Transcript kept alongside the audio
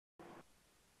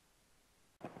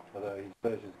Although his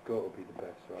version's got to be the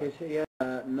best, right? Is he?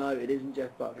 No, it isn't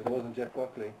Jeff Buckley. It wasn't Jeff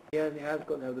Buckley. Yeah, he has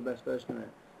got to have the best version of it.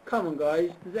 Come on,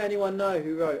 guys. Does anyone know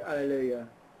who wrote Hallelujah?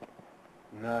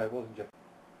 No, it wasn't Jeff.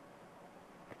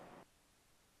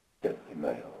 Definitely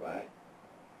male, right?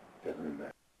 Definitely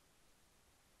male.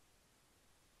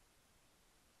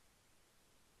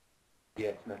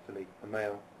 Yes, Natalie, a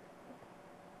male.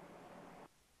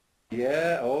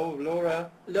 Yeah, oh, Laura.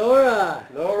 Laura!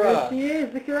 Laura! There she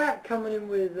is, look at that, coming in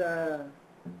with...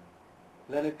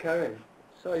 Leonard Cohen.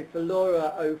 Sorry, for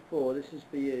Laura 04, this is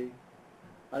for you.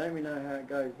 I don't really know how it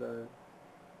goes though.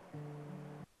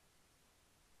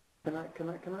 Can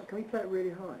we play it really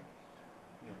high?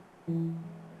 Yeah.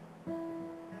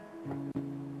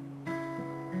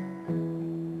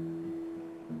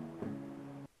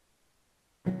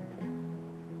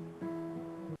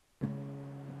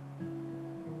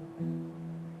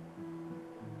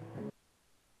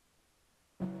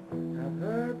 I've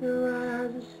heard there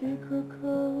was a secret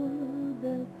code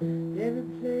that every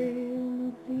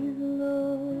place please the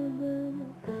Lord, but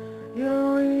you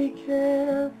don't really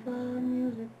care for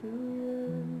music, do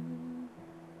you?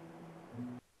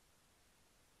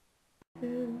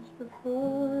 Just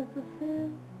before the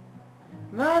fifth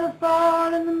might have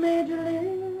fallen in the major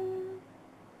league,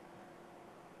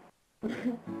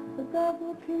 the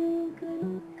double king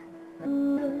could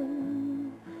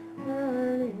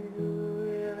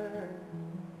hallelujah,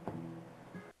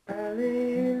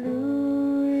 hallelujah,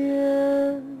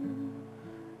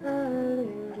 hallelujah.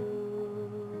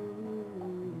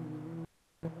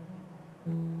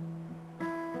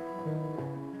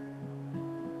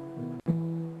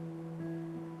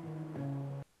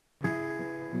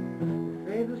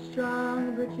 Faith was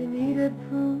strong, but you needed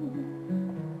proof.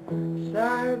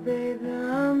 Sorry, baby,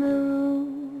 on the roof.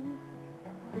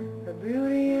 The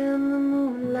beauty in the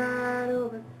moonlight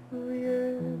overthrew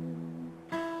you.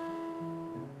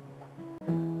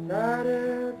 Tied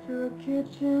her to a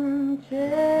kitchen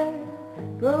chair,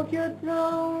 broke your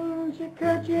throne, she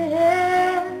cut your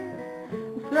hair,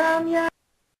 and from your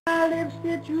lips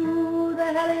it drew the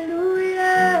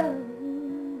hallelujah.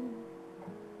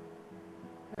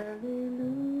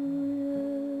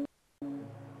 Hallelujah,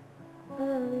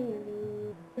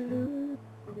 hallelujah.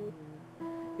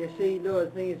 You see, Laura,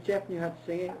 the thing is, Jeff knew how to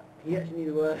sing it. He actually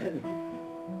knew the words.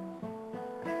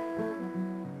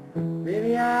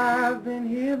 Baby, I've been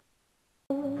here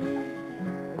before.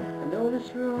 I know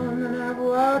this room and I've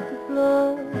walked the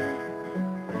floor.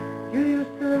 You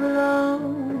used to live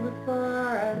alone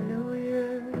before I knew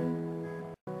you.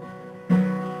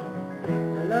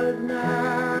 My love is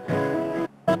now.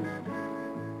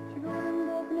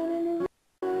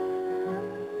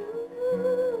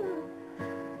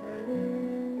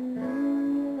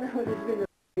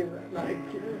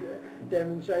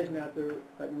 Demonstration out there,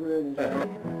 like ruin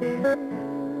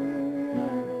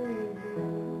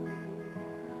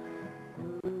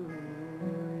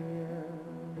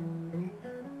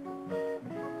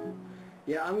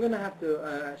Yeah, I'm gonna have to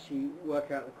actually work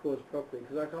out the chords properly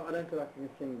because I don't feel like I can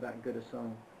sing that good a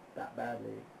song that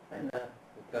badly. And That's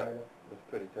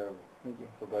pretty terrible. Thank you.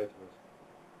 For both of us.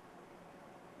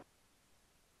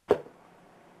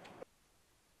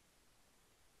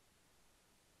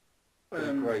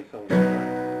 Great song.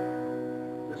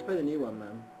 Let's play the new one,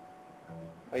 man.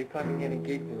 Are you planning any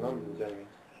gigs in London, Jamie?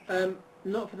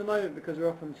 Not for the moment because we're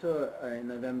off on tour in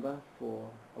November for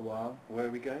a while. Where are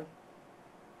we going?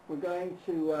 We're going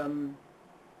to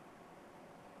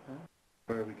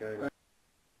Where are we going?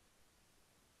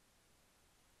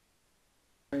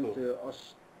 Going to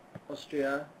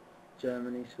Austria,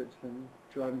 Germany, Switzerland,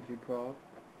 driving through Prague.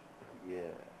 Yeah.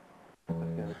 That's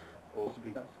going to also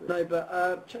be... No,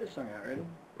 but check this song out, really.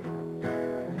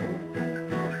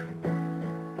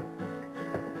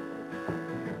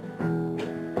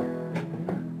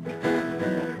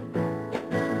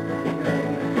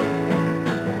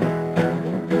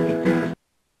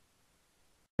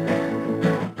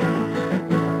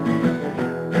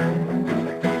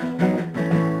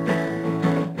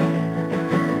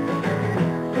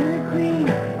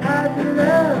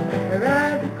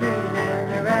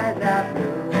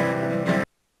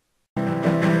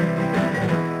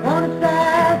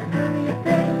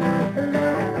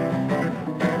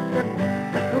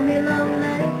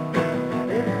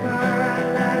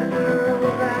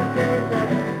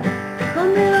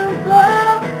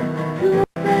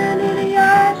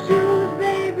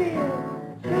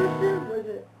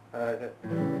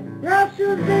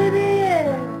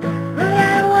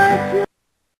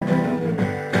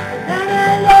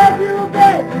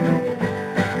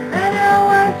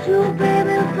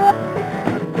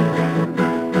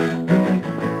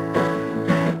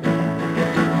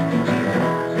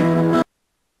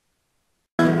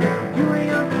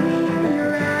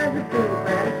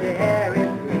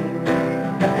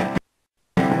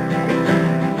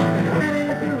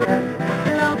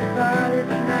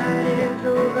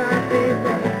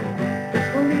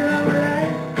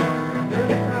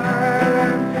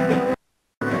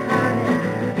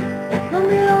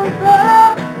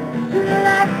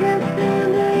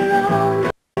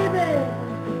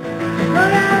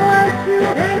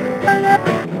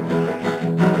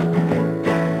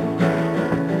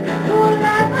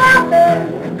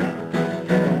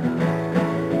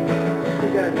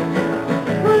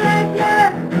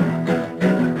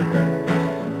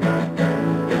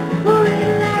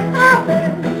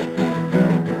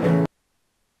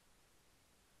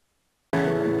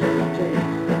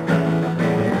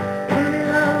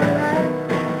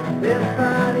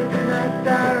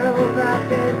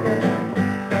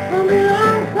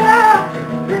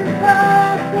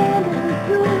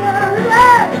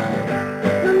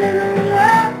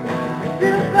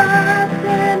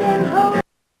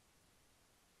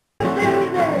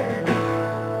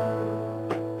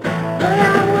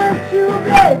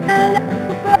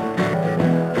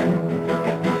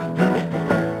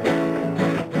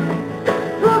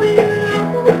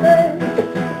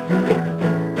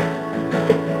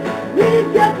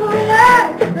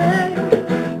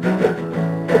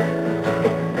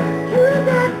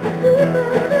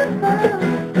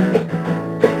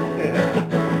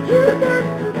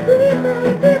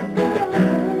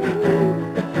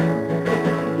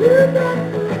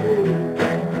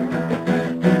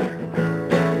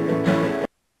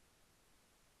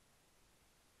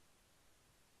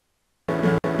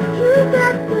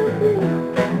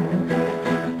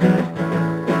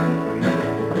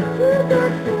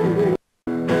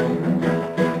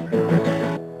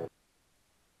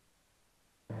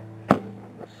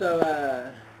 So,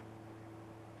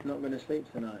 not going to sleep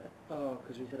tonight. Oh,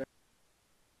 because we said...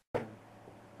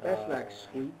 That's like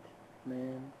sweet,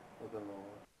 man.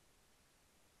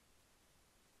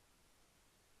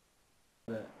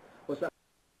 What's that?